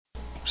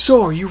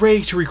So, are you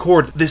ready to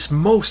record this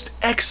most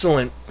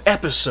excellent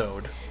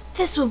episode?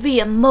 This will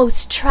be a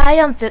most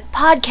triumphant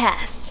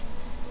podcast.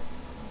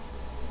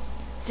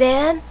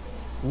 Zan?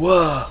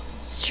 Whoa.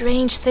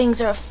 Strange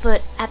things are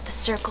afoot at the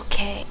Circle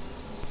K.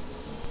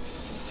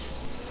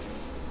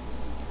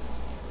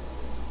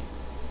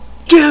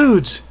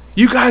 Dudes!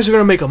 You guys are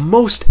gonna make a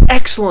most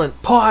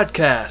excellent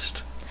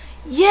podcast.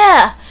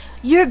 Yeah!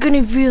 You're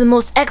gonna review the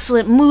most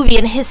excellent movie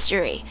in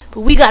history.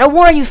 But we gotta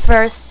warn you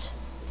first.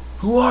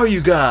 Who are you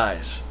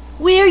guys?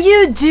 We're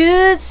you,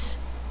 dudes!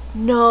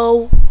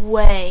 No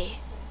way.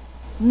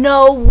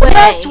 No way.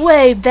 Yes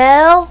way,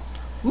 Belle.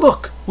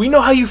 Look, we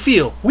know how you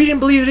feel. We didn't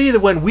believe it either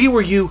when we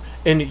were you,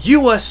 and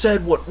you us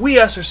said what we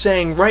us are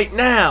saying right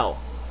now.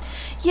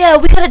 Yeah,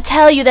 we gotta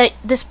tell you that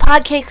this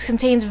podcast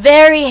contains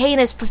very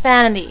heinous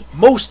profanity.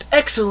 Most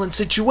excellent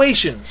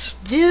situations.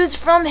 Dudes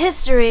from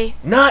history.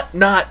 Not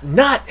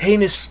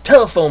heinous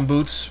telephone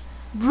booths.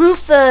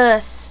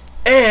 Rufus.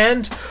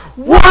 And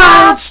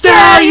Wild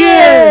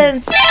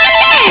Stallions!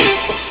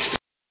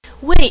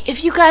 Wait,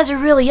 if you guys are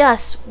really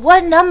us,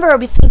 what number are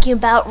we thinking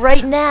about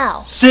right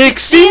now?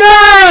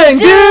 69,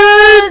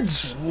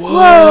 dudes!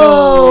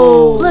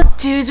 Whoa! Look,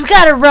 dudes, we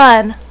gotta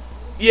run.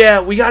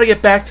 Yeah, we gotta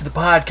get back to the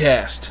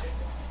podcast.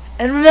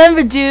 And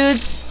remember,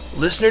 dudes,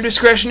 listener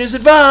discretion is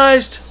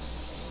advised.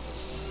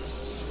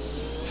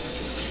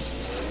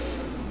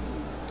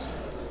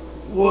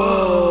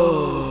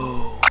 Whoa.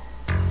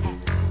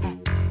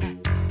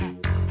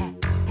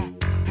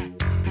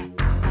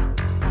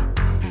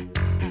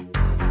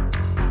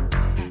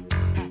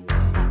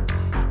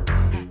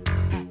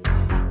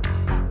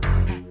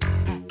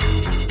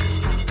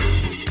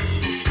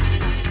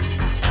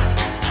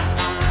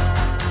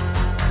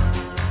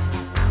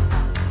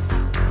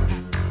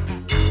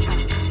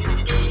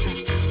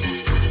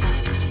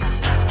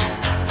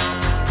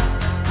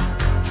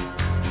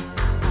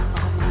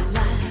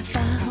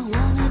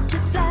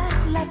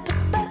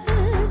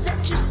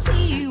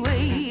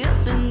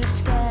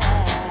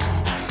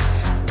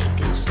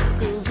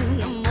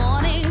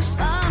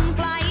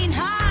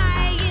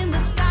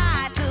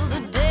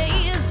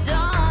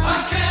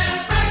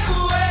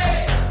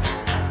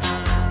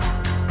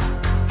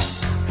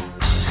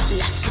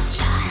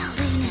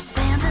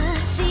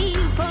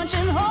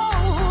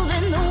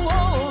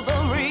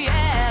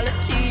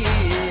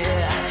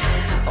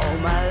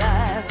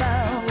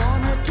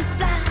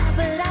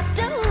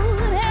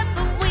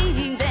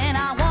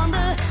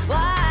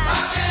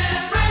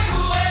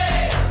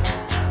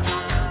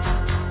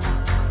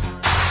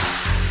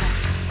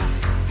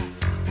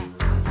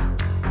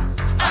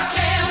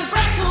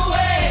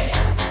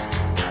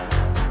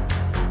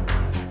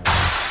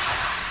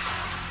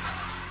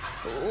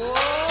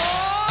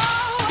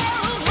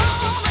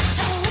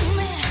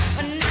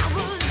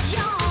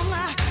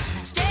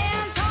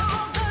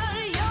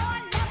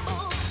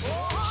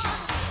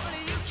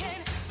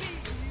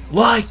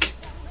 Like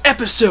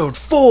episode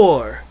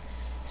 4.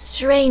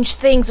 Strange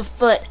things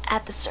afoot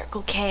at the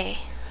Circle K.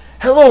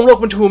 Hello and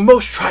welcome to a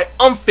most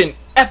triumphant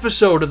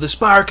episode of the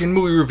Sparkin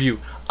Movie Review.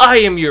 I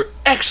am your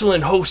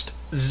excellent host,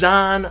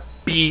 Zan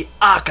B.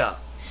 Aka.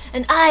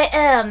 And I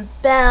am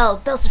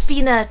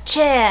Belsafina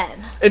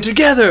Chan. And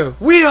together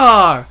we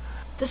are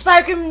the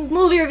Sparkin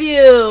Movie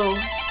Review.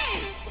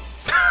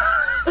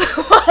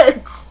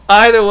 What?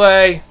 Either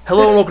way,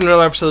 hello and welcome to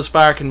another episode of the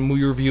Sparkin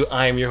Movie Review.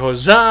 I am your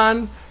host,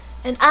 Zan.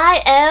 And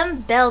I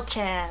am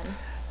Bel-chan.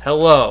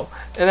 Hello.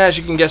 And as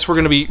you can guess, we're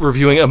going to be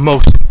reviewing a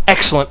most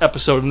excellent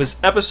episode in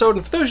this episode.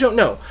 And for those who don't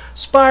know,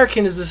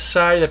 Sparkin is the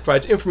society that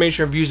provides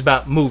information and reviews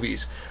about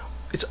movies.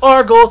 It's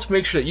our goal to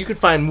make sure that you can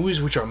find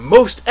movies which are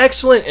most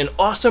excellent and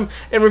awesome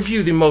and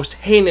review the most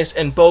heinous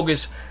and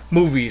bogus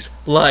movies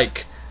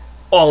like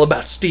All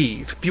About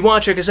Steve. If you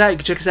want to check us out, you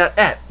can check us out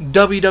at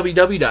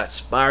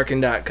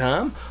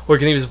www.sparkin.com, or you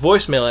can leave us a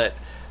voicemail at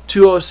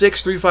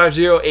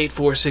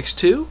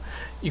 206-350-8462.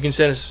 You can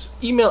send us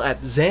email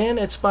at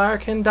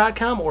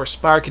zan@sparkin.com or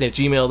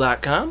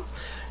sparkin@gmail.com.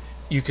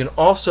 You can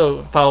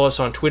also follow us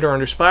on Twitter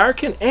under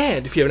Sparkin,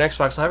 and if you have an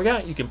Xbox Live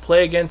account, you can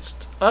play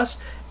against us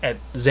at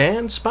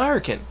Zan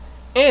Sparkin.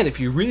 And if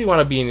you really want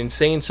to be an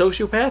insane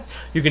sociopath,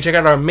 you can check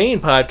out our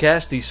main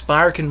podcast, the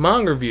Sparkin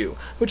Manga Review,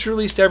 which is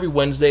released every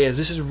Wednesday, as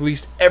this is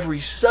released every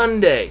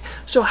Sunday.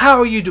 So how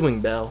are you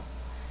doing, Belle?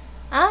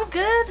 I'm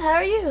good. How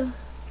are you?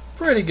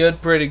 Pretty good.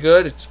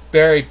 It's a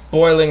very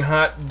boiling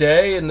hot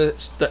day, and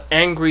the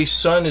angry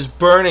sun is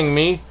burning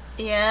me.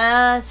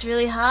 Yeah, it's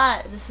really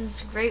hot. This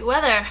is great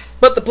weather.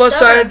 But the plus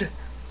side,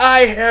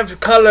 I have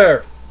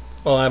color.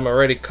 Well, I'm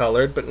already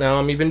colored, but now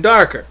I'm even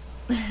darker.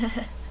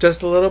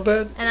 Just a little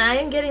bit. And I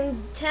am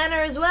getting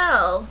tanner as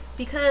well,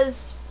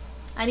 because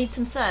I need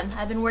some sun.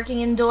 I've been working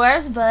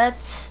indoors,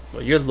 but...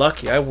 Well, you're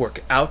lucky. I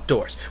work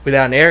outdoors,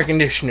 without an air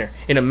conditioner,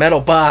 in a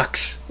metal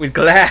box, with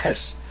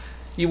glass.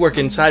 You work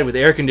inside with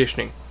air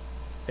conditioning.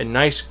 And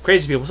nice,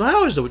 crazy people. So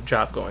how is the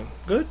job going?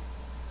 Good?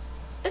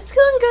 It's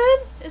going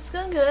good.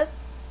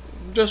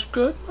 Just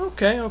good?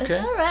 Okay. It's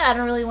alright. I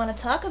don't really want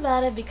to talk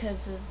about it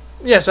because of...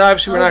 Yes,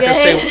 obviously we're not going to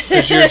say,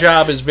 because your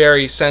job is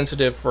very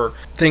sensitive for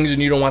things and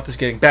you don't want this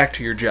getting back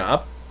to your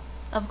job.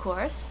 Of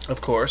course.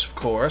 Of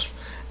course.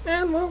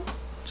 And, well,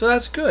 so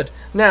that's good.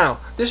 Now,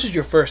 this is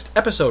your first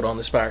episode on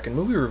the Sparkin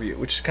Movie Review,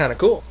 which is kind of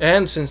cool.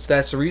 And since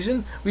that's the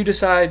reason, we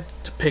decided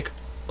to pick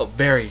a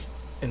very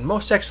and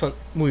most excellent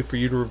movie for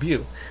you to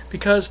review.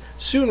 Because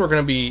soon we're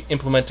going to be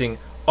implementing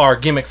our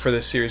gimmick for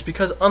this series.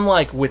 Because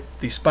unlike with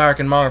the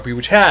Sparkin Manga Review,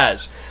 which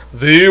has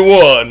the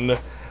one,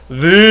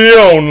 the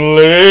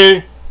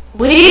only...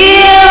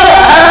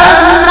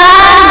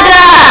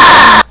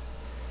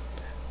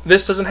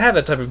 This doesn't have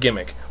that type of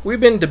gimmick. We've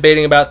been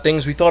debating about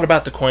things. We thought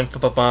about the coin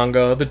flip of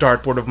manga, the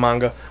dartboard of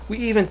manga. We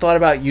even thought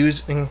about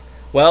using,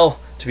 well,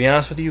 to be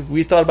honest with you,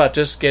 we thought about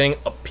just getting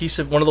a piece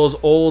of one of those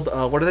old,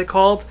 what are they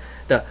called?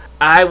 The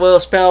I will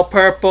spell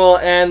purple,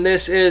 and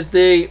this is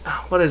the,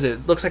 what is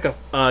it? Looks like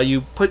a,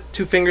 you put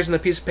two fingers in the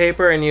piece of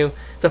paper, and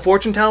it's a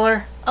fortune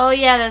teller? Oh,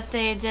 yeah, that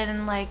they did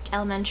in, like,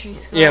 elementary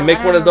school. Yeah,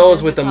 make one of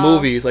those with the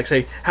movies. Like,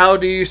 say, how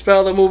do you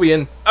spell the movie?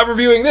 And I'm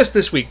reviewing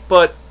this week,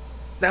 but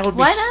that would be...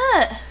 Why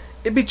not?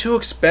 It'd be too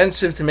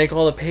expensive to make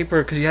all the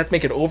paper because you have to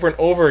make it over and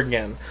over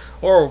again.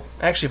 Or,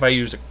 actually, if I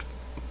used a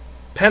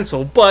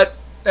pencil, but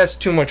that's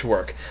too much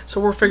work. So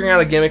we're figuring out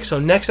a gimmick. So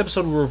next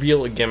episode we'll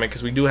reveal a gimmick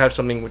because we do have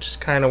something which is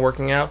kind of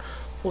working out.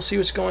 We'll see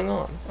what's going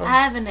on.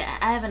 I have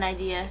an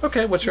idea.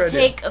 Okay, what's your idea?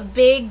 Take a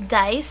big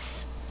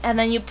dice, and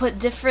then you put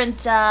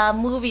different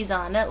movies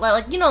on it.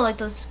 Like, you know, like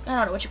those, I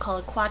don't know what you call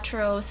it,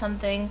 quattro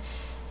something.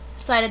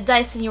 Sided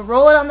dice, and you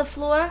roll it on the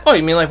floor. Oh,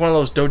 you mean like one of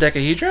those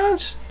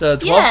dodecahedrons? The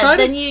 12-sided? Yeah,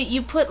 then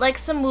you put like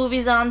some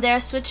movies on there,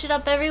 switch it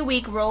up every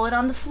week, roll it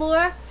on the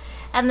floor,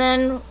 and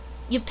then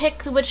you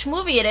pick which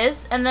movie it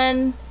is, and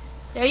then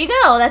there you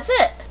go, that's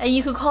it. And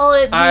you could call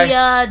it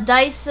the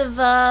dice of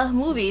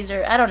movies,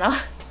 or I don't know,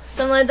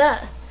 something like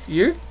that.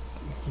 You're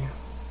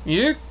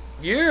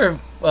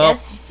well,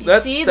 yes, you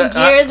see, the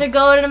gears are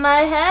going in my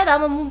head.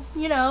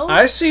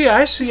 I see,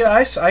 I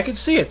can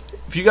see it.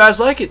 If you guys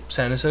like it,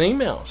 send us an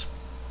email.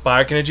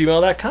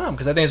 Sparkin@gmail.com,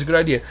 because I think it's a good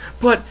idea.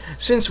 But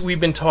since we've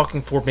been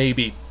talking for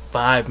maybe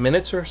 5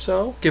 minutes or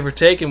so, give or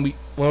take, and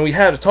when we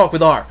had a talk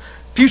with our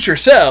future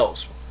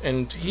selves,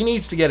 and he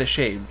needs to get a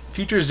shave.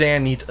 Future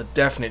Zan needs a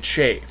definite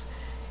shave.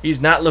 He's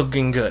not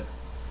looking good.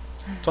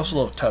 It's also a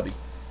little tubby.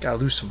 Gotta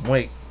lose some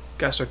weight.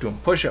 Gotta start doing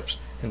push-ups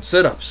and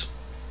sit-ups.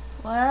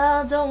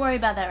 Well, don't worry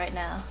about that right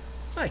now.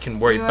 I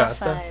can worry about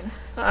fine.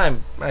 that.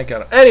 I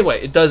gotta.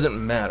 Anyway, it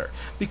doesn't matter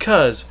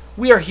because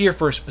we are here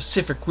for a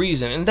specific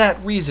reason, and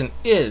that reason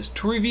is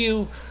to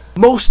review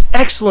most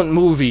excellent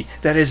movie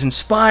that has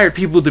inspired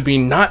people to be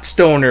not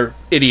stoner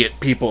idiot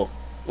people,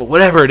 or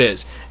whatever it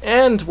is.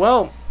 And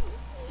well,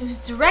 it was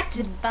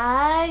directed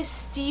by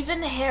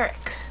Stephen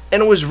Herek.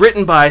 And it was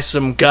written by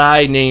some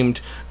guy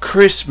named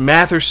Chris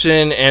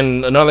Matherson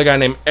and another guy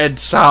named Ed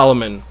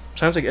Solomon.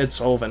 Sounds like Ed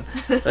Sullivan.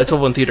 Ed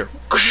Sullivan Theater.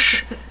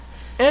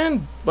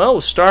 And,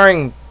 well,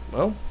 starring,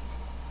 well...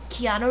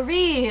 Keanu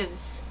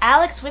Reeves,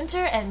 Alex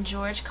Winter, and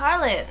George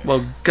Carlin.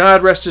 Well,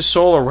 God rest his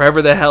soul, or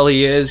wherever the hell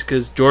he is,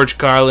 because George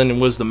Carlin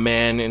was the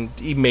man, and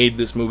he made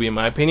this movie, in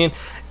my opinion.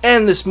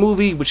 And this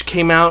movie, which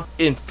came out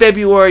in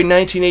February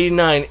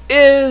 1989,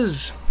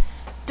 is...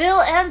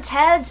 Bill and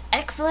Ted's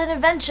Excellent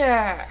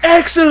Adventure.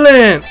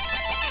 Excellent!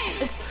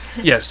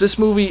 Yes, this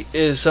movie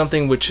is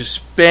something which has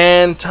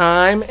spanned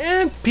time,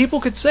 and people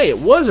could say it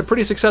was a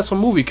pretty successful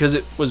movie because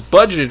it was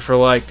budgeted for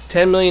like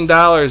 $10 million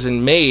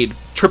and made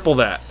triple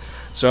that.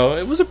 So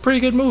it was a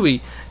pretty good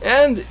movie,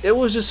 and it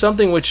was just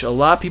something which a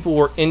lot of people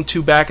were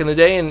into back in the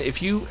day, and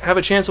if you have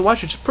a chance to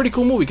watch it, it's a pretty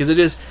cool movie because it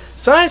is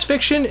science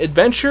fiction,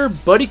 adventure,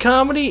 buddy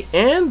comedy,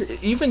 and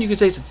even you could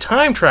say it's a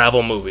time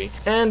travel movie.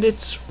 And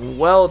it's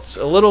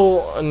a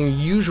little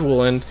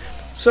unusual, and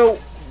so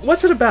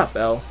what's it about,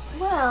 Belle?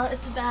 Well,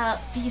 it's about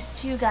these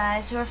two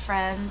guys who are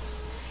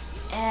friends,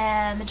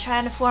 and they're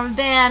trying to form a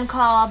band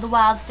called the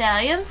Wild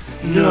Stallions.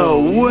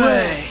 No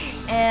way!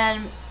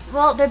 And,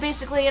 well, they're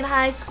basically in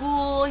high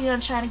school,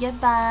 trying to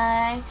get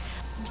by,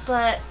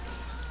 but,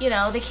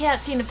 they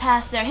can't seem to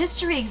pass their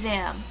history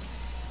exam,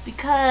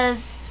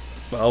 because...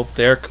 Well,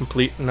 they're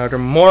complete and utter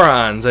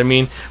morons. I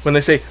mean, when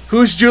they say,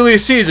 who's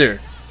Julius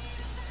Caesar?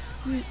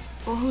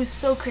 Or who's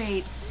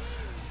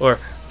Socrates? Or...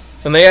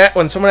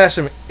 When someone asks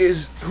them,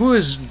 who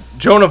is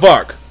Joan of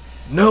Arc?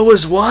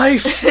 Noah's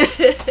wife?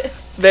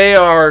 They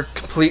are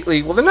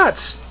completely... Well, they're not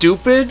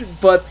stupid,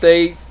 but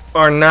they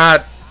are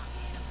not...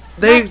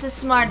 Not the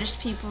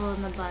smartest people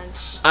in the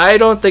bunch. I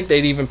don't think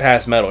they'd even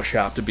pass Metal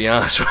Shop, to be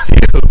honest with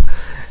you.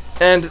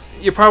 And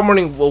you're probably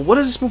wondering, well, what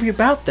is this movie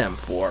about them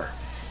for?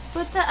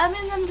 But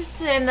I'm just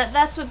saying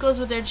that's what goes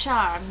with their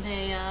charm.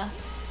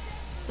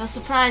 They'll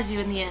surprise you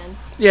in the end.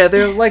 Yeah,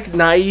 they're like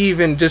naive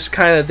and just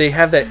kind of, they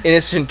have that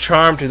innocent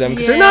charm to them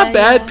because they're not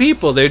bad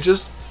people. They're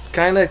just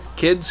kind of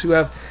kids who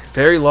have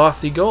very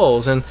lofty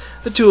goals. And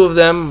the two of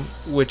them,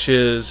 which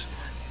is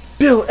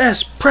Bill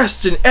S.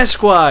 Preston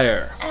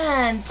Esquire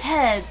and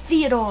Ted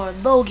Theodore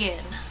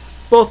Logan,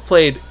 both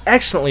played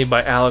excellently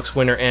by Alex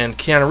Winter and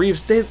Keanu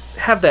Reeves. They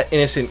have that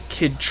innocent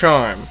kid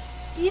charm.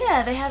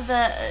 Yeah, they have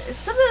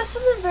it's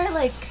something very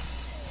like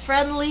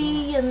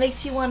friendly and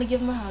makes you want to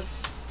give them a hug.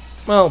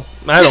 Well,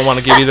 I don't want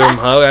to give either of them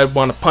a hug. I'd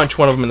want to punch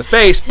one of them in the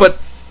face, but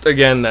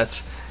again,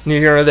 that's neither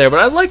here nor there. But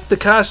I like the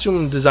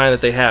costume design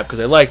that they have, because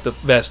I like the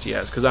vest he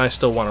has, because I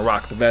still want to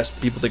rock the vest.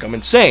 People think I'm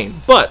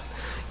insane. But,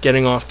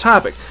 getting off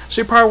topic.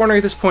 So you're probably wondering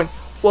at this point,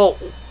 well,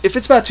 if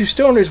it's about two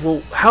stoners,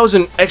 well, how's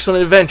an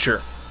excellent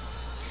adventure?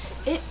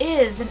 It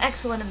is an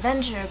excellent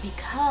adventure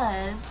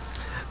because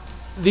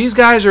these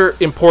guys are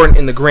important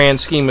in the grand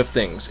scheme of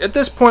things. At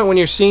this point, when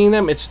you're seeing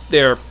them,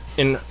 they're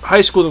in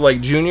high school, they're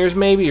like juniors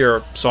maybe,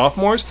 or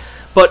sophomores.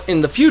 But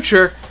in the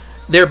future,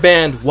 their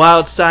band,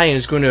 Wild Stallion,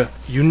 is going to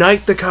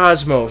unite the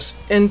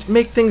cosmos and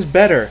make things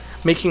better.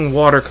 Making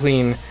water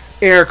clean,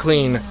 air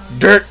clean,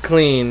 dirt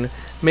clean,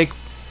 make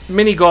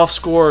mini golf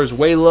scores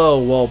way low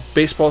while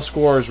baseball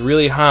scores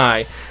really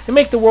high, and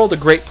make the world a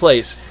great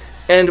place.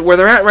 And where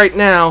they're at right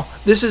now,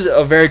 this is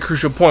a very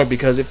crucial point,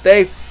 because if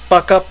they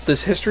fuck up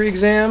this history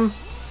exam,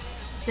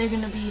 they're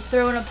going to be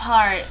thrown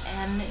apart,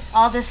 and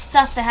all this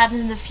stuff that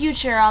happens in the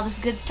future, all this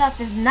good stuff,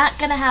 is not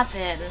going to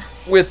happen.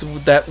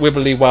 With that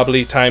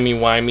wibbly-wobbly,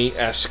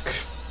 timey-wimey-esque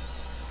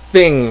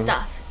thing.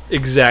 Stuff.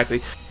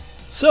 Exactly.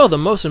 So, the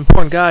most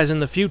important guys in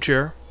the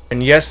future,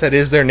 and yes, that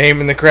is their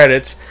name in the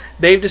credits,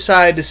 they've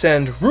decided to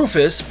send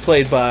Rufus,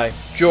 played by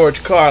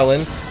George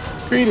Carlin,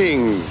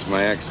 greetings,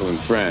 my excellent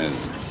friend,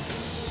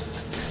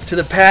 to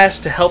the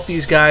past to help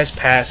these guys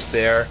pass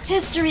their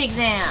history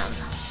exam.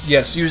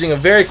 Yes, using a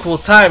very cool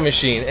time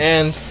machine,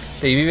 and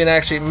they've even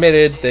actually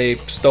admitted they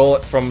stole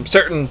it from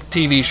certain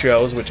TV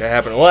shows, which I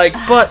happen to like,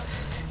 but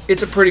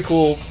it's a pretty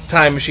cool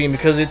time machine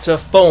because it's a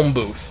phone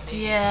booth.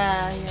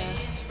 Yeah.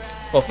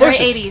 Well,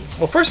 first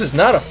it's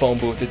not a phone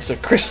booth, it's a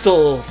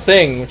crystal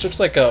thing, which looks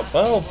like a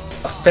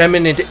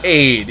feminine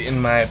aid,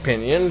 in my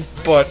opinion,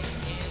 but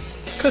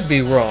could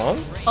be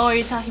wrong. Oh, are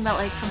you talking about,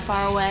 like, from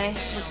far away?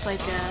 Looks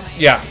like a...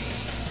 Yeah.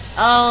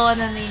 Oh, and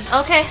then the...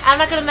 Okay, I'm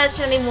not going to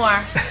mention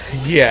anymore.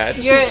 Yeah.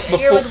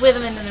 You're with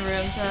Witherman in the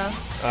room, so...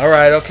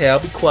 Alright, okay,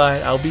 I'll be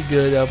quiet. I'll be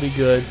good.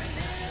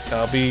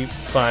 I'll be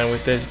fine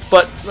with this.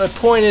 But my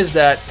point is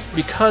that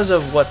because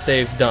of what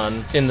they've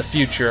done in the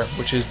future,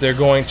 which is they're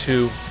going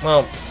to...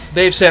 Well,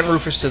 they've sent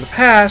Rufus to the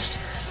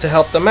past to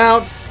help them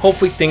out.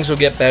 Hopefully things will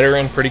get better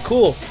and pretty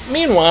cool.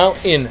 Meanwhile,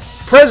 in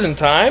present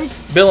time,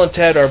 Bill and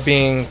Ted are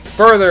being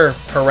further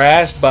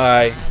harassed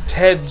by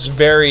Ted's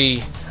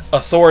very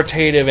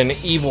authoritative and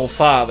evil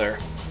father.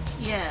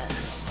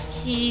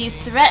 Yes. He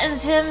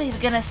threatens him. He's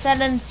going to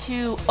send him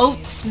to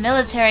Oates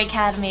Military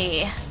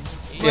Academy,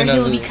 where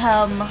he'll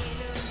become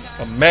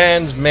a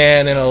man's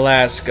man in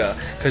Alaska,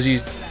 because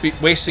he's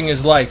wasting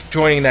his life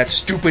joining that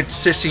stupid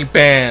sissy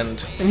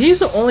band. And he's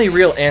the only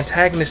real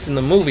antagonist in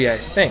the movie, I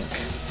think.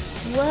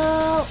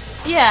 Well,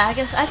 yeah,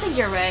 I think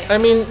you're right. I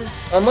mean,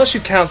 unless you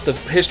count the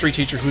history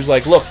teacher who's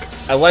like, look,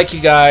 I like you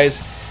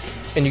guys,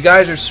 and you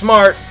guys are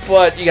smart,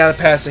 but you gotta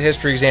pass the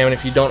history exam, and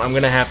if you don't, I'm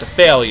gonna have to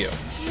fail you.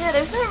 Yeah,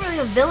 there's not really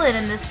a villain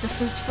in the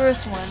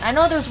first one. I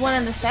know there's one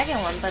in the second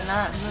one, but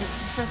not the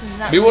first one's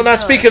not. We will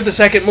not speak of the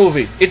second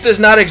movie. It does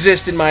not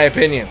exist, in my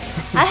opinion.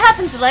 I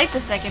happen to like the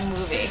second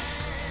movie.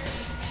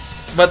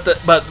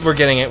 But we're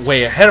getting it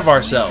way ahead of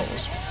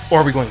ourselves. Or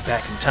are we going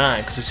back in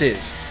time? Because this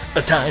is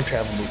a time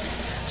travel movie.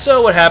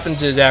 So what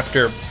happens is,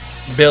 after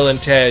Bill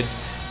and Ted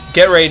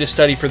get ready to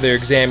study for their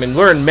exam and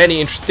learn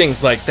many interesting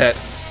things, like that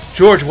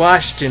George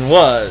Washington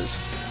was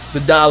the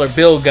dollar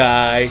bill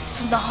guy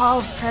from the Hall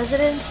of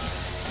Presidents.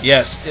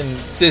 Yes, in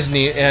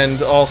Disney,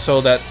 and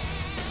also that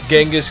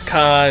Genghis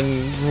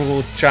Khan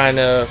ruled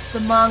China. The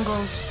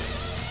Mongols.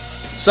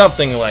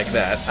 Something like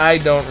that. I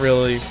didn't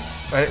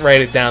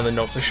write it down in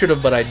the notes. I should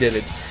have, but I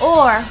didn't.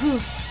 Or who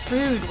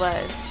Frood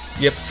was.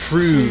 Yep,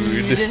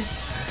 Frood.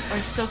 Or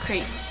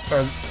Socrates.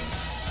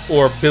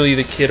 Or Billy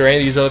the Kid, or any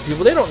of these other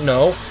people. They don't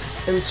know.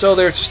 And so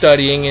they're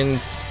studying in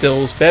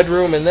Bill's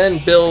bedroom, and then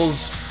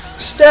Bill's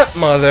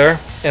stepmother,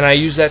 and I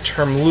use that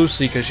term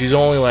loosely because she's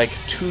only like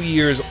 2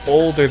 years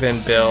older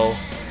than Bill,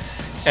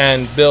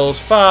 and Bill's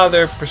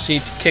father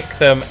proceed to kick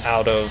them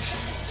out of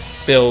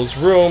Bill's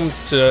room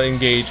to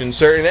engage in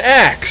certain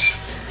acts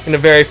in a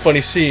very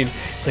funny scene.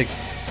 It's like,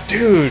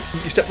 dude,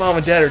 your stepmom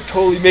and dad are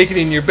totally making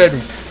it in your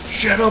bedroom.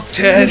 Shut up,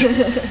 Ted.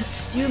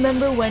 Do you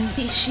remember when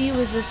she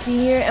was a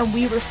senior and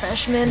we were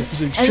freshmen?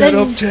 He's like, shut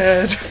up,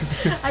 Ted.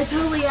 I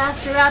totally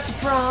asked her out to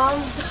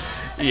prom.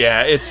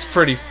 Yeah, it's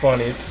pretty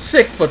funny. It's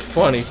sick but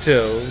funny,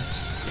 too.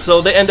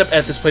 So they end up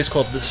at this place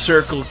called the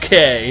Circle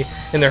K,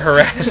 and they're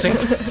harassing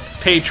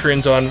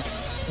patrons on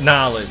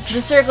knowledge. The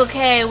Circle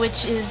K,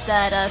 which is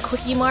that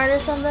Quickie Mart or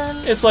something?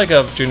 It's like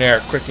a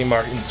generic Quickie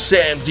Mart in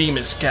San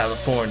Dimas,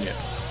 California.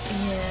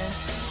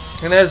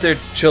 Yeah. And as they're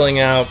chilling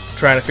out,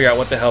 trying to figure out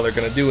what the hell they're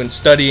going to do, and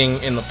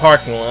studying in the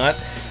parking lot,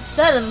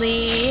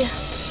 suddenly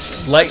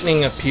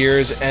lightning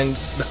appears, and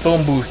the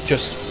phone booth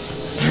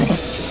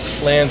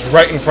just lands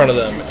right in front of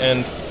them,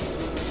 and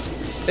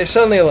they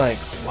suddenly like,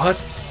 what?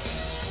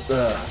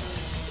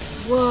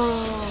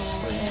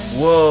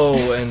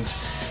 Whoa, and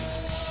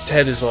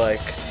Ted is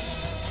like,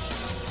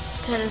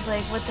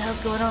 what the hell's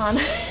going on?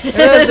 And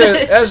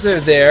as they're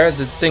there,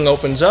 the thing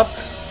opens up,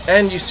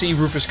 and you see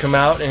Rufus come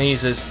out, and he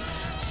says,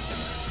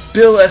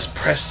 Bill S.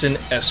 Preston,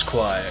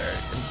 Esquire,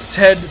 and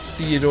Ted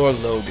Theodore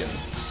Logan.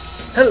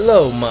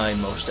 hello, my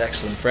most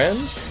excellent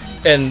friends.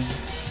 And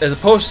as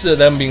opposed to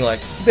them being like,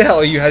 the hell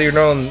are you, how do you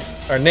know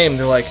our name?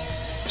 They're like,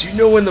 do you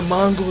know when the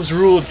Mongols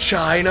ruled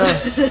China?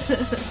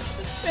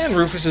 And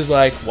Rufus is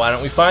like, why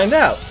don't we find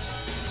out?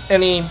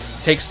 And he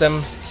takes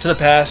them to the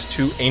past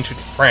to ancient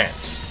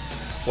France,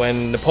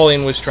 when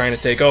Napoleon was trying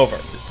to take over.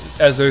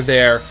 As they're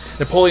there,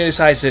 Napoleon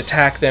decides to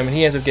attack them, and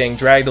he ends up getting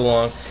dragged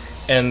along,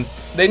 and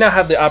they now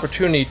have the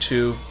opportunity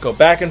to go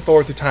back and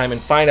forth through time and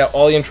find out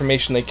all the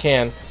information they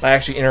can by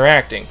actually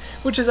interacting,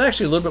 which is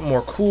actually a little bit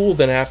more cool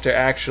than after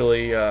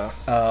actually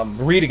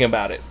reading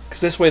about it.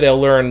 Because this way they'll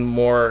learn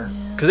more,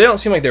 because they don't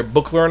seem like they're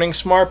book learning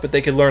smart, but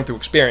they could learn through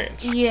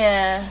experience.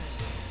 Yeah,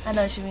 I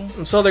know what you mean.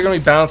 And so they're going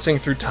to be bouncing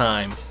through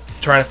time,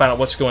 trying to find out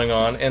what's going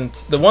on. And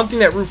the one thing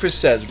that Rufus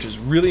says, which is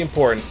really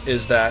important,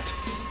 is that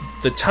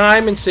the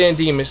time in San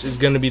Dimas is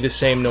going to be the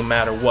same no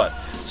matter what.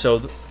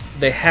 So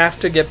they have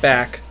to get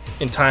back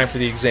in time for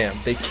the exam.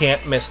 They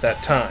can't miss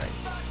that time.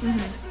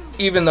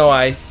 Mm-hmm. Even though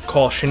I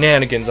call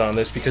shenanigans on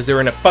this because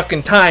they're in a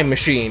fucking time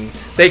machine,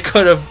 they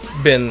could have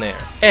been there.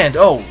 And,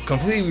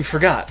 completely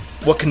forgot.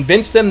 What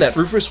convinced them that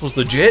Rufus was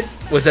legit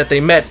was that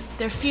they met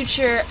their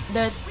future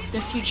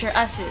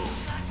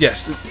us's.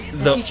 Yes,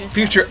 the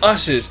future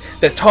us's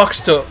that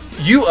talks to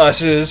you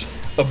us's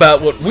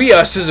about what we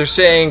us's are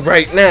saying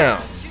right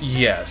now.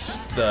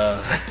 Yes,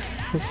 But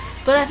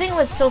I think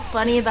what's so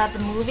funny about the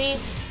movie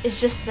is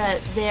just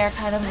that they're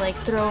kind of like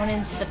thrown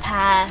into the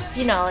past,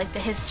 like the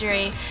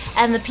history,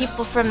 and the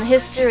people from the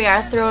history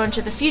are thrown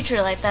to the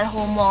future, like that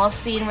whole mall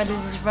scene where they're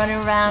just running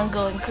around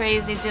going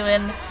crazy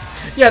doing...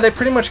 Yeah, they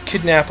pretty much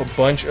kidnap a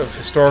bunch of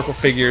historical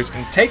figures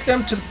and take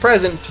them to the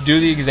present to do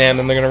the exam,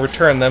 and they're going to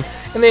return them,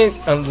 and they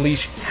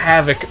unleash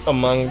havoc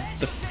among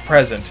the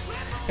present.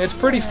 And it's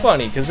pretty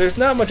funny, because there's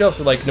not much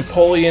else. Like,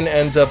 Napoleon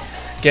ends up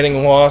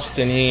getting lost,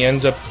 and he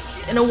ends up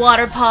in a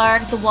water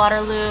park, the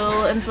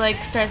Waterloo, and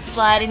starts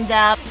sliding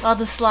down all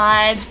the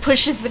slides,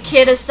 pushes the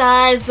kid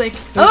aside, it's like,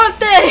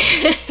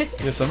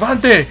 Avante! Yes,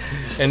 Avante!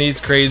 And he's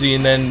crazy,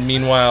 and then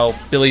meanwhile,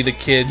 Billy the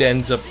Kid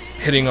ends up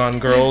hitting on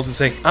girls and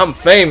saying, I'm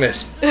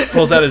famous!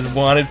 Pulls out his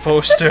wanted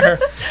poster.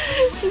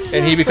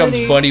 And he becomes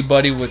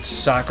buddy-buddy with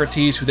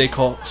Socrates, who they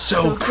call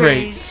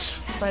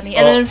Socrates. Funny.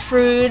 And then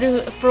Freud,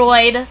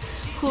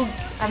 who,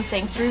 I'm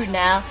saying Freud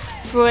now,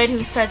 Freud,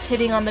 who starts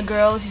hitting on the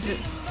girls,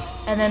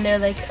 and then they're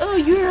like, oh,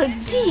 you're a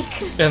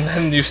geek. And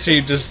then you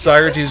see just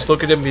Socrates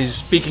look at him, he's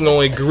speaking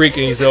only Greek,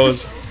 and he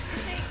goes,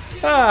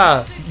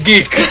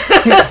 geek.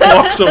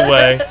 Walks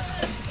away.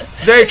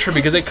 Very true,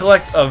 because they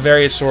collect a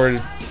very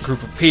assorted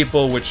group of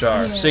people, which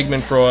are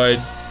Sigmund Freud,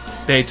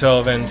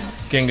 Beethoven,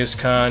 Genghis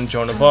Khan,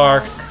 Joan of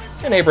Arc,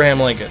 and Abraham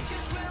Lincoln.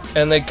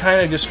 And they kind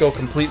of just go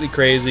completely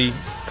crazy,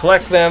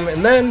 collect them,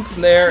 and then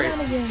from there,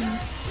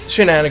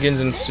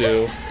 shenanigans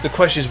ensue. The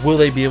question is, will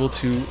they be able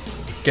to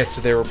get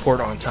to their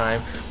report on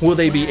time? Will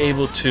they be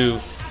able to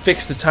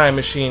fix the time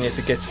machine if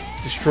it gets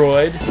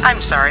destroyed? I'm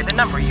sorry, the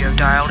number you have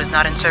dialed is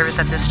not in service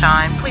at this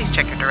time. Please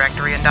check your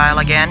directory and dial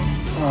again.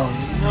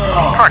 Oh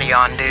no. Party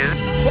on,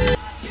 dude.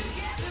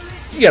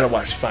 You gotta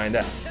watch to find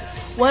out.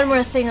 One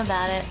more thing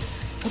about it.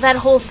 That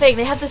whole thing,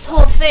 they have this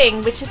whole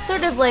thing, which is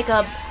sort of like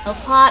a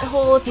plot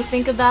hole if you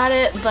think about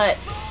it, but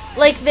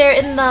like they're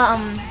in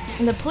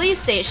the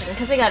police station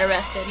because they got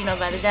arrested,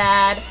 by the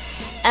dad,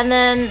 and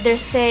then they're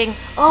saying,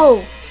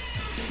 oh,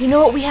 you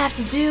know what we have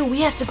to do?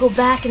 We have to go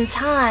back in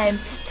time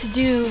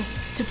to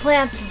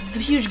plant the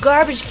huge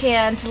garbage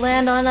can to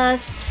land on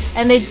us.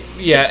 And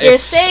they're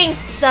saying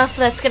stuff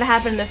that's going to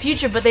happen in the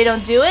future, but they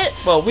don't do it.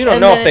 Well, we don't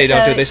know if they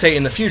don't do it. They say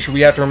in the future we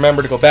have to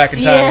remember to go back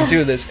in time and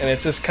do this, and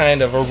it's just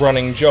kind of a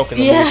running joke in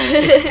the movie.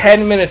 It's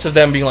 10 minutes of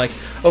them being like,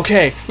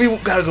 okay, we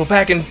got to go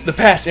back in the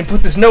past and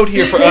put this note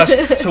here for us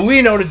so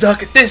we know to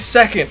duck at this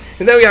second.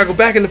 And then we got to go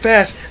back in the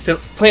past to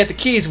plant the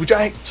keys, which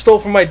I stole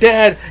from my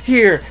dad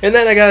here. And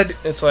then I got to...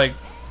 It's like...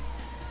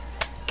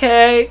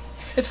 Okay.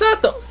 It's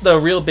not the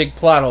real big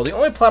plot hole. The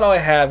only plot hole I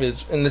have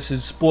is, and this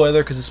is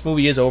spoiler because this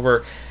movie is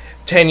over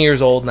 10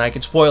 years old and I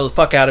can spoil the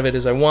fuck out of it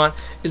as I want,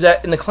 is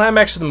that in the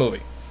climax of the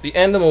movie, the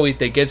end of the movie,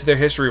 they get to their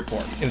history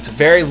report. And it's a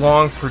very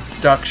long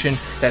production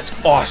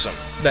that's awesome.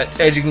 That,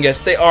 as you can guess,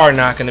 they are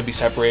not going to be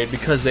separated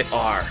because they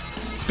are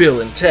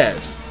Bill and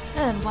Ted.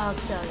 And Wild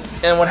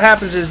Stallions. And what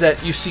happens is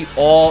that you see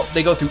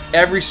they go through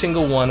every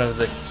single one of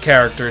the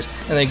characters,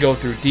 and they go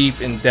through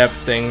deep, in-depth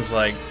things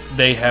like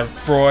they have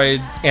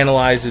Freud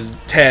analyzes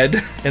Ted,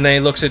 and then he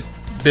looks at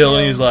Bill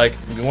and he's like,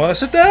 you want to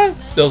sit down?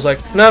 Bill's like,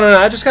 no,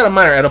 I just got a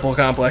minor Oedipal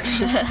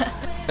complex.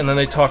 And then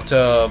they talk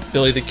to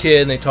Billy the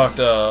Kid, and they talk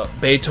to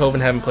Beethoven,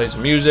 have him play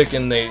some music,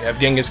 and they have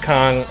Genghis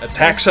Khan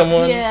attack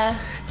someone. Yeah.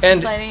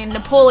 And fighting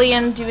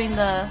Napoleon doing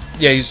the...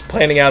 Yeah, he's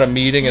planning out a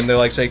meeting, and they're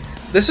like saying,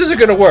 this isn't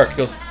going to work. He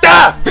goes,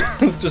 ah!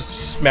 Just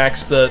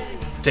smacks the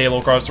table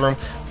across the room.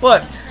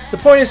 But the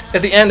point is,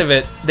 at the end of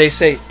it, they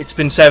say, it's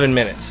been 7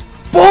 minutes.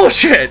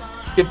 Bullshit!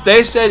 If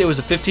they said it was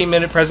a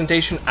 15-minute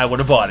presentation, I would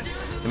have bought it.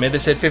 The minute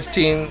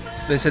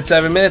they said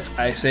 7 minutes,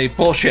 I say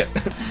bullshit.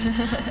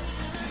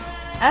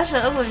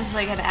 Actually, it was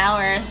like an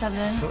hour or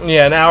something.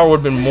 Yeah, an hour would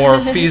have been more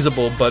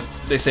feasible, but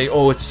they say,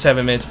 oh, it's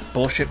 7 minutes.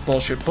 Bullshit.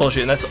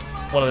 And that's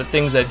one of the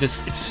things that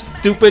it's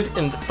stupid,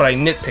 but I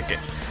nitpick it.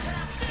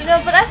 You know,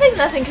 but I think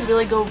nothing could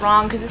really go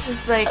wrong because this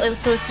is like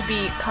it's supposed to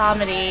be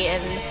comedy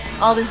and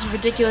all this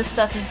ridiculous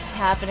stuff is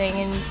happening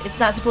and it's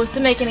not supposed to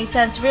make any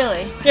sense,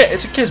 really. Yeah,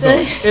 it's a kids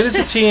movie. It is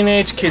a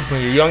teenage kids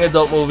movie, a young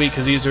adult movie,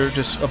 because these are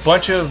just a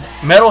bunch of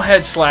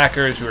metalhead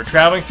slackers who are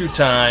traveling through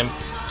time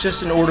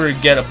just in order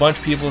to get a bunch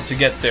of people to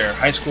get their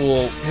high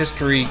school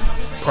history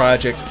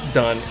project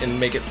done and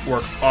make it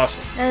work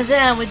awesome. Now,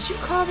 Zan, would you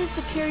call this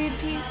a period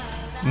piece?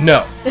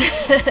 No.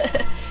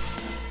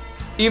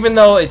 Even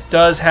though it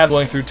does have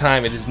going through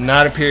time, it is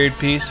not a period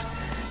piece.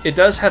 It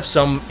does have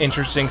some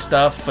interesting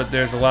stuff, but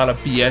there's a lot of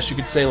BS, you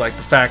could say, like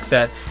the fact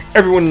that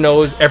everyone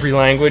knows every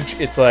language.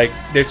 It's like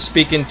they're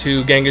speaking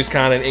to Genghis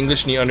Khan in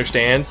English and he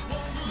understands.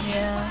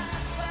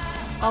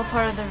 Yeah. All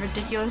part of the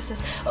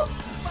ridiculousness. Oh,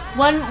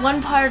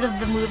 one part of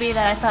the movie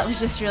that I thought was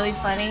just really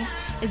funny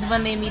is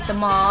when they meet the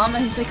mom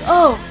and he's like,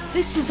 "Oh,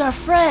 this is our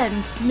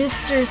friend,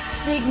 Mr.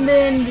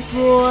 Sigmund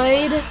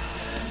Freud,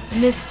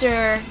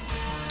 Mr.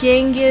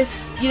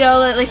 Genghis," you know,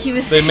 like he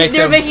was. They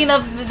were making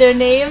up their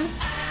names.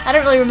 I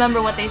don't really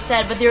remember what they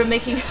said, but they were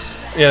making.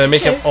 Yeah, they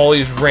make up all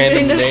these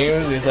random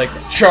names. He's like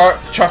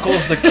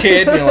Chuckles the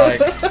kid, and you're like,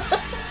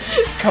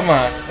 come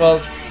on.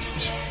 Well,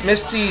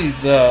 Misty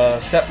the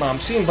stepmom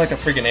seemed like a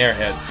freaking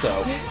airhead,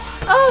 so.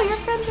 Oh, your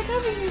friends are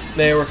coming.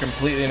 They were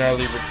completely and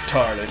utterly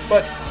retarded,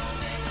 but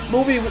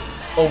movie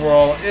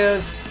overall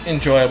is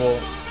enjoyable.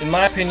 In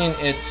my opinion,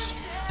 it's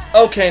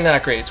okay,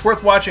 not great. It's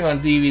worth watching on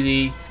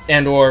DVD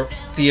and or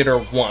theater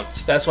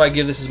once. That's why I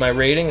give this as my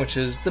rating, which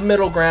is the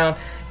middle ground.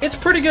 It's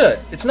pretty good.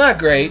 It's not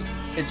great.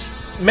 It's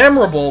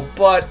memorable,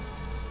 but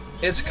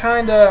it's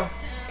kind of,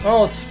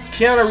 well, it's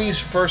Keanu Reeves'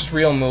 first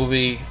real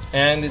movie,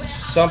 and it's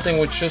something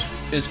which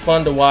just is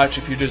fun to watch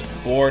if you're just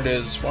bored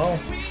as, well,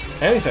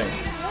 anything.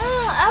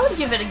 Well, I would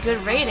give it a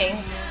good rating.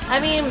 I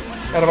mean,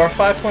 out of our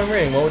 5-point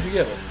rating, what would you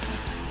give it?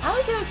 I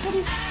would give it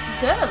pretty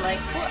good, like,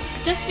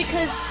 just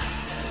because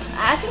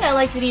I think I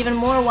liked it even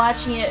more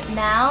watching it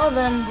now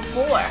than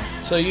before.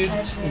 So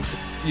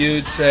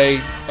you'd say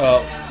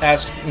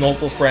ask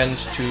multiple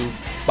friends to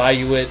buy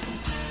you it.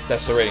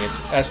 That's the rating. It's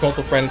ask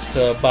multiple friends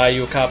to buy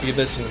you a copy of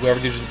this, and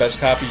whoever gives you the best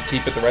copy, you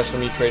keep it. The rest of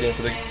them you trade in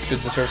for the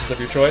goods and services of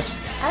your choice.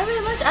 I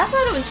really liked it. I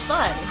thought it was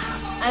fun.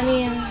 I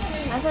mean,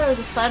 I thought it was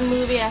a fun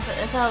movie. I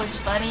thought it was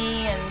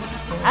funny, and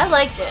I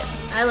liked it.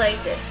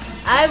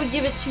 I would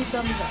give it 2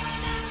 thumbs up.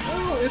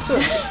 Oh,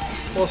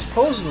 well,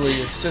 supposedly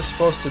it's just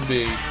supposed to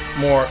be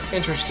more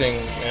interesting,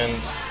 and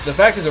the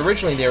fact is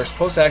originally they were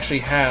supposed to actually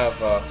have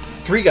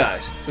 3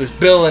 guys. It was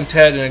Bill and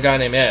Ted and a guy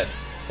named Ed,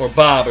 or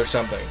Bob or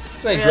something.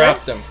 They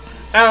dropped them.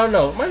 I don't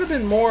know. It might have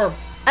been more...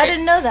 I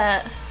didn't know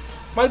that.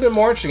 Might have been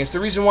more interesting. It's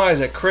the reason why is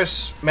that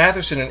Chris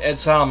Matheson and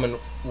Ed Solomon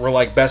were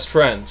like best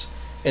friends,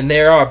 and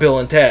they are Bill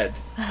and Ted.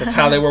 That's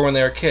how they were when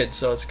they were kids,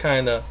 so it's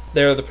kind of...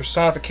 They're the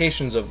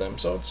personifications of them,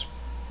 so it's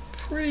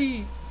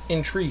pretty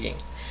intriguing.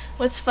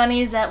 What's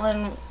funny is that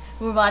when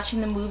we're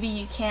watching the movie,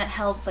 you can't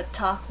help but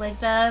talk like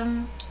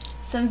them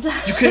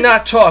sometimes. You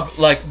cannot talk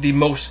like the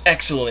most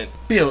excellent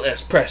Bill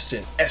S.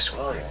 Preston,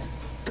 Esquire.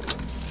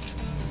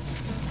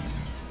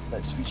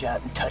 Let's reach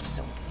out and touch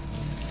someone.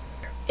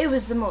 It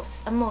was a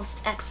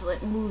most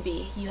excellent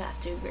movie, you have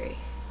to agree.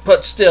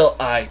 But still,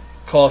 I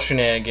call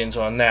shenanigans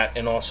on that,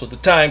 and also the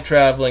time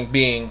traveling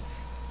being...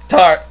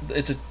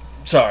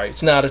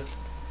 It's not a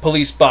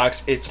police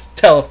box, it's a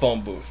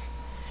telephone booth.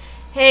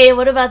 Hey,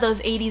 what about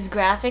those 80s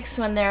graphics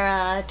when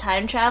they're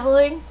time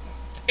traveling?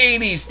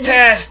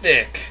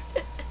 80s-tastic!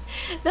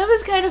 That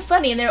was kind of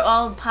funny, and they're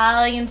all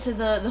piling into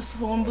the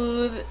phone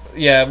booth.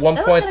 Yeah, at one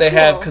point they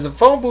have... Because a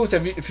phone booth,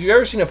 if you've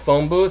ever seen a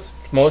phone booth,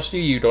 most of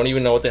you don't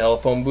even know what the hell a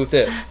phone booth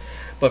is.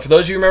 But for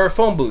those of you who remember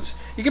phone booths,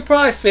 you could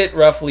probably fit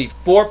roughly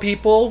 4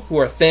 people who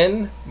are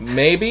thin,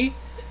 maybe.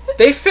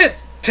 They fit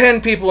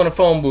 10 people in a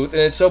phone booth,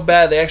 and it's so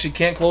bad they actually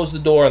can't close the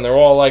door, and they're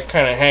all like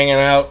kind of hanging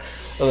out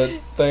of the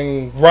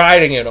thing,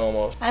 riding it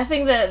almost. I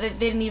think that they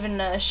didn't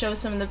even show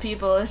some of the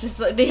people. It's just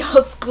like they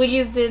all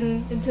squeezed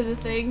into the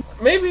thing.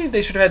 Maybe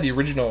they should have had the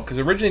original, because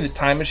originally the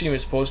time machine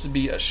was supposed to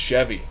be a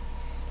Chevy,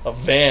 a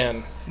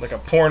van, like a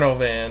porno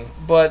van.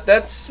 But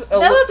that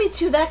would be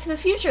too Back to the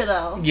Future,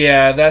 though.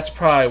 Yeah, that's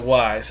probably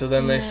why. So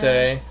then they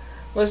say,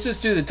 let's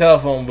just do the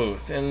telephone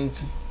booth,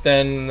 and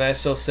then I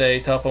still say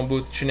telephone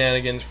booth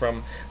shenanigans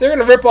from... They're going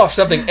to rip off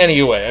something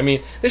anyway. I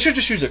mean, they should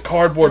just use a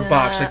cardboard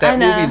box, like that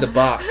movie The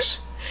Box.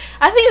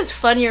 I think it was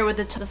funnier with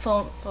the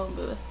phone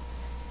booth.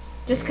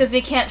 Just because they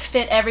can't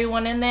fit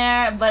everyone in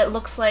there, but it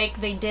looks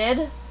like they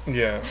did.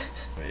 Yeah.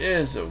 It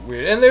is a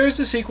weird... And there is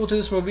a sequel to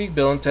this movie,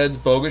 Bill and Ted's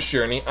Bogus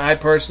Journey. I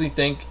personally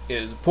think it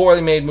is a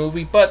poorly made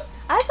movie, but...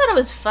 I thought it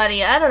was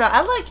funny. I don't know. I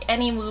like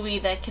any movie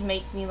that can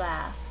make me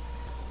laugh.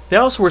 They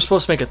also were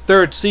supposed to make a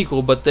 3rd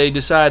sequel, but they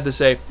decided to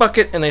say, fuck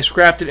it, and they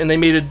scrapped it, and they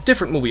made a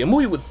different movie. A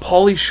movie with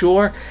Pauly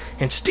Shore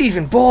and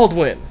Stephen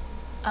Baldwin.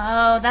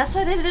 Oh, that's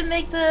why they didn't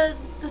make the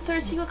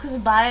 3rd sequel? Because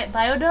of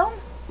Biodome?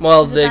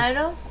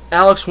 Well,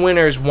 Alex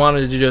Winters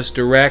wanted to just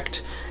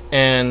direct,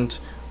 and,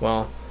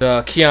 well,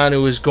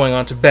 Keanu is going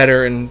on to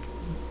better and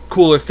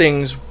cooler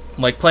things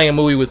Like playing a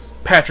movie with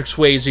Patrick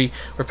Swayze,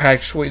 where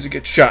Patrick Swayze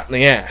gets shot in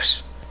the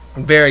ass. A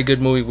very good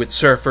movie with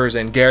surfers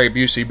and Gary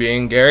Busey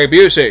being Gary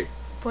Busey.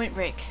 Point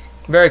Break.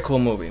 Very cool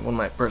movie, one of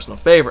my personal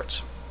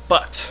favorites.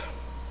 But,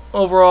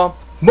 overall,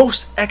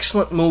 most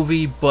excellent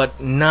movie, but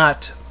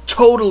not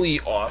totally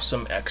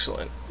awesome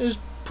excellent. It was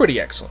pretty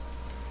excellent,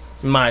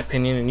 in my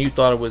opinion, and you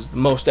thought it was the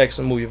most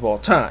excellent movie of all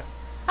time.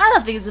 I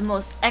don't think it's the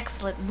most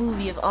excellent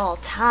movie of all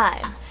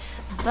time,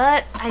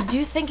 but I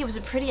do think it was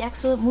a pretty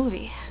excellent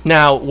movie.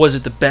 Now, was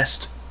it the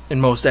best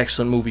and most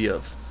excellent movie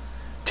of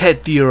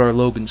Ted Theodore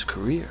Logan's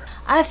career?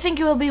 I think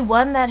it will be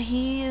one that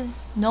he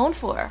is known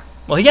for.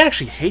 Well, he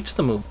actually hates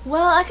the movie.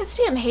 Well, I could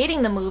see him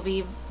hating the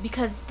movie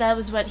because that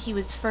was what he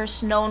was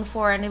first known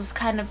for, and it was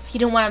kind of, he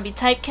didn't want to be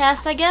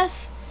typecast, I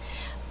guess.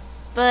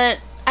 But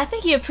I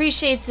think he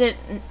appreciates it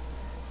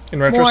in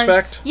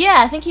retrospect? Yeah,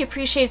 I think he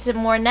appreciates it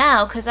more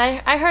now, because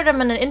I heard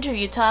him in an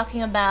interview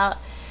talking about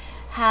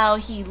how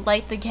he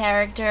liked the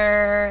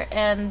character,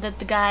 and that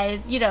the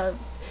guy, you know,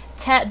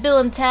 Bill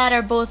and Ted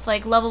are both,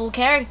 like, lovable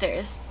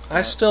characters. So.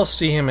 I still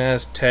see him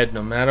as Ted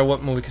no matter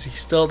what movie, because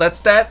he's still,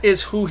 that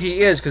is who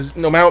he is, because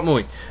no matter what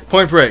movie.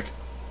 Point Break.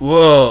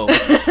 Whoa.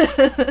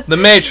 The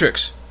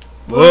Matrix.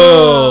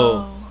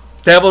 Whoa.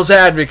 Devil's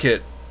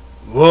Advocate.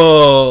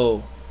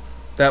 Whoa.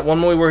 That one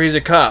movie where he's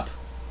a cop.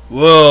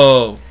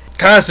 Whoa.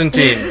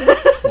 Constantine.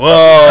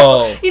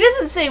 Whoa. He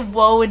doesn't say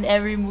whoa in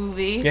every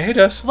movie. Yeah, he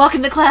does. Walk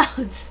in the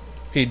Clouds.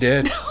 He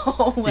did.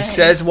 No way. He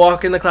says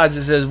walk in the clouds.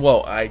 It says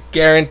whoa. I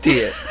guarantee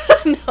it.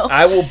 No.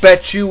 I will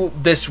bet you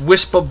this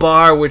Whisper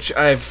bar, which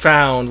I've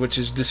found, which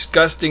is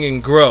disgusting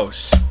and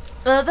gross.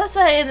 Well, that's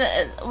why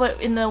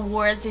in the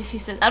awards he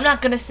says, I'm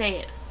not going to say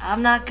it.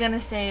 I'm not going to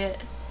say it.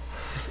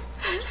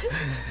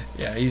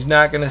 Yeah, he's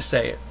not going to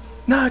say it.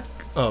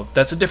 Oh,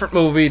 that's a different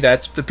movie.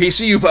 That's the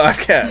PCU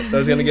podcast. I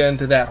was going to get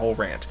into that whole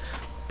rant.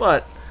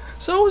 But,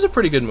 so it was a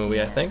pretty good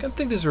movie, I think. I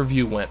think this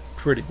review went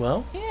pretty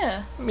well.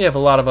 Yeah. We have a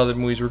lot of other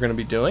movies we're going to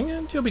be doing,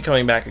 and you'll be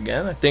coming back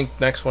again. I think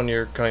next one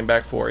you're coming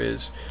back for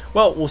is,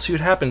 well, we'll see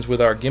what happens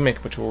with our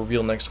gimmick, which we'll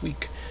reveal next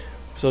week.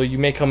 So you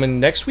may come in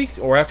next week,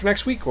 or after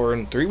next week, or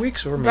in 3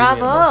 weeks, or maybe in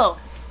a month.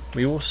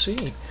 We will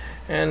see.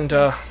 And,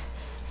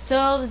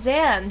 So,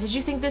 Zan, did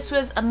you think this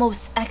was a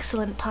most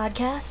excellent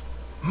podcast?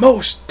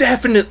 Most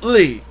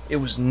definitely! It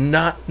was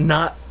not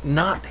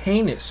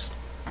heinous.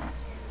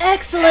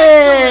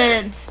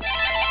 Excellent!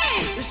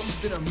 This has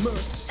been a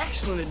most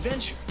excellent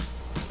adventure.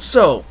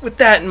 So, with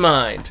that in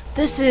mind,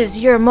 this is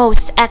your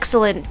most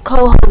excellent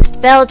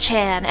co-host,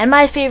 Belchan, and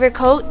my favorite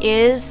quote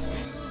is...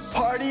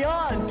 Party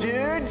on,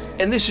 dudes!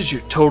 And this is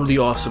your totally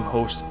awesome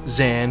host,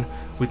 Zan,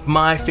 with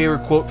my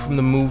favorite quote from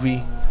the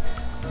movie...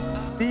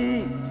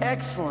 Be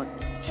excellent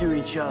to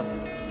each other.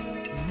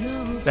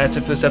 That's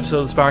it for this episode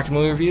of the Sparkin'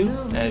 Movie Review.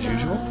 As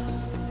usual,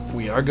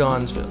 we are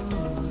Gonzville.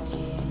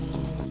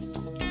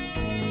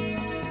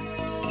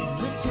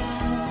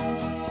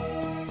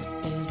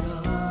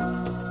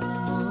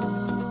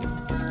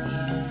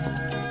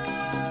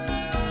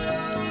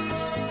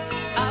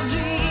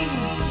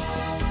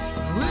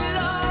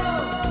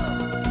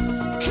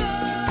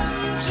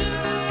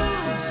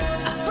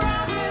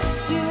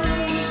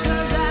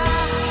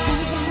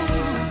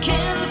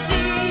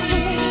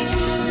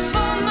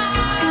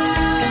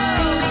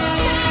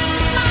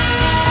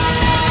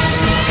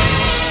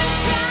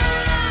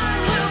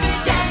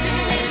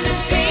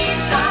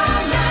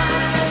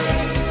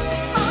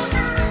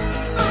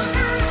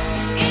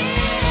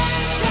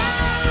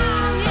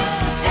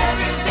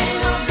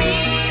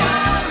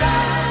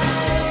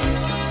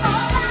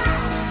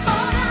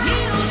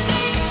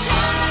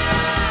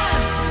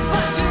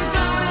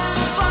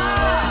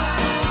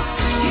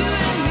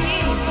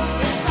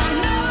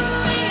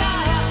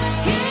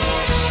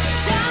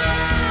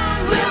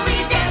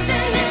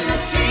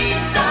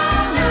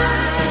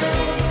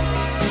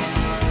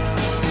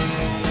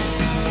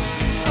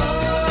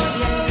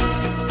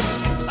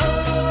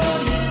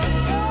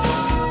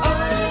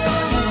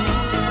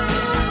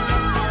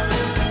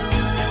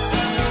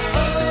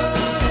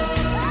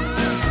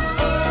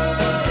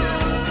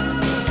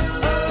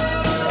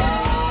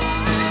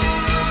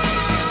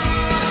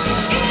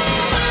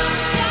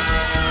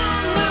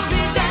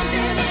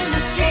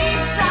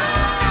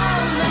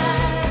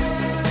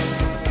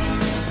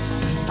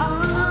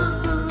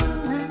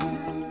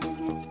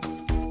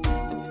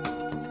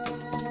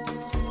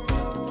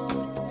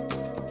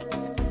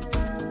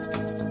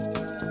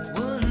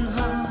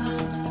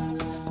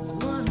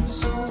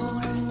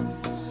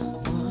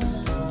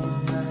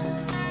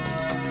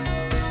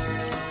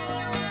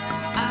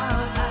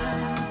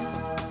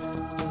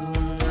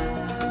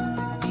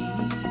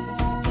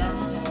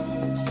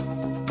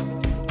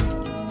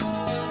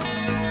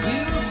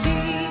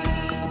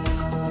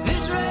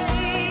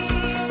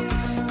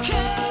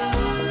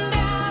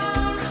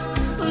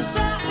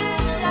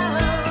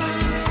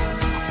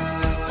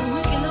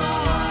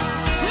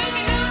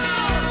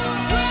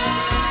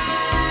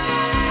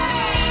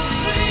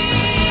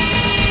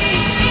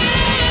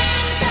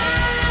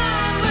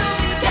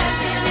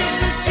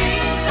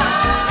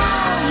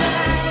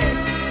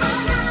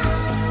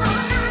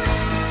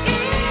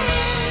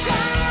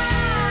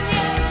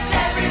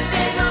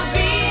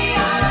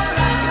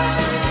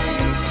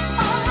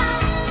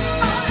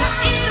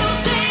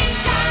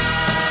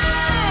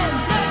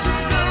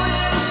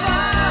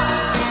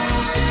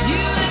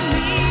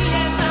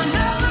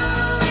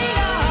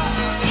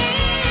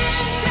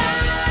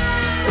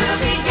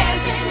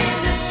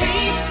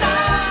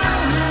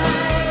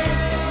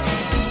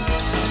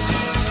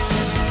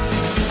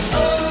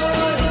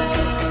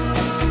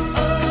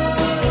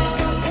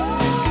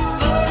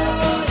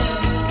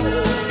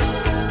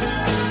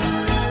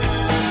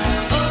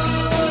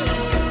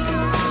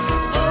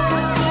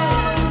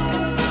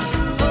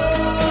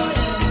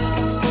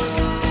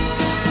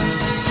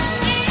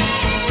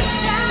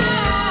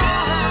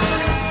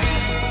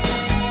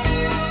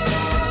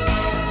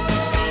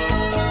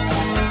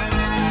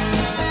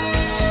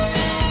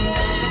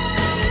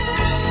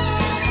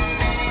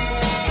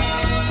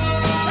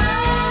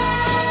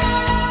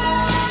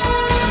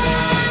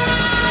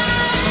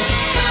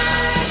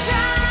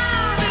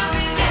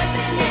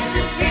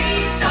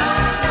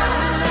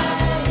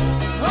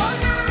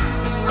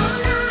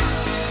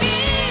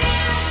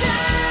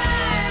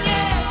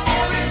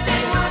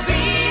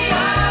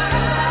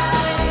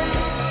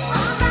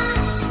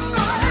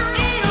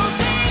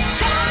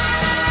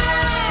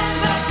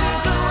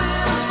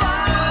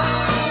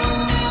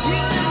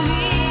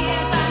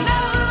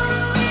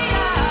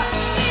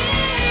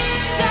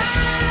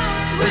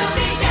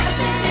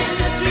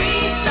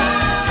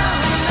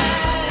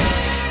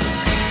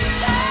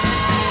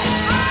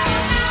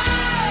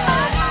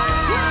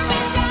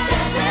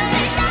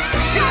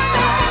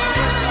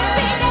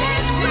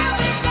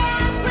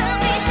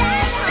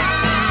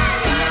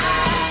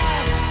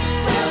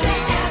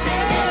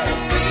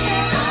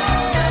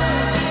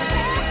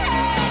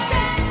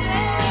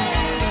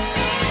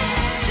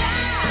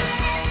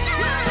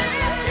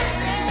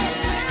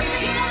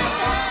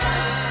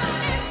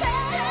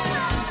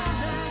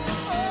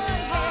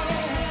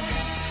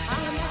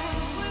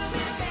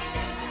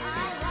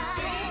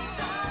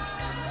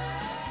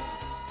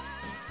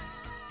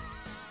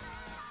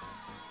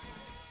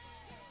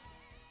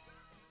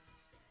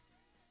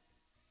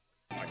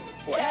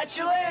 Catch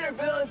you later,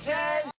 Bill and Ted.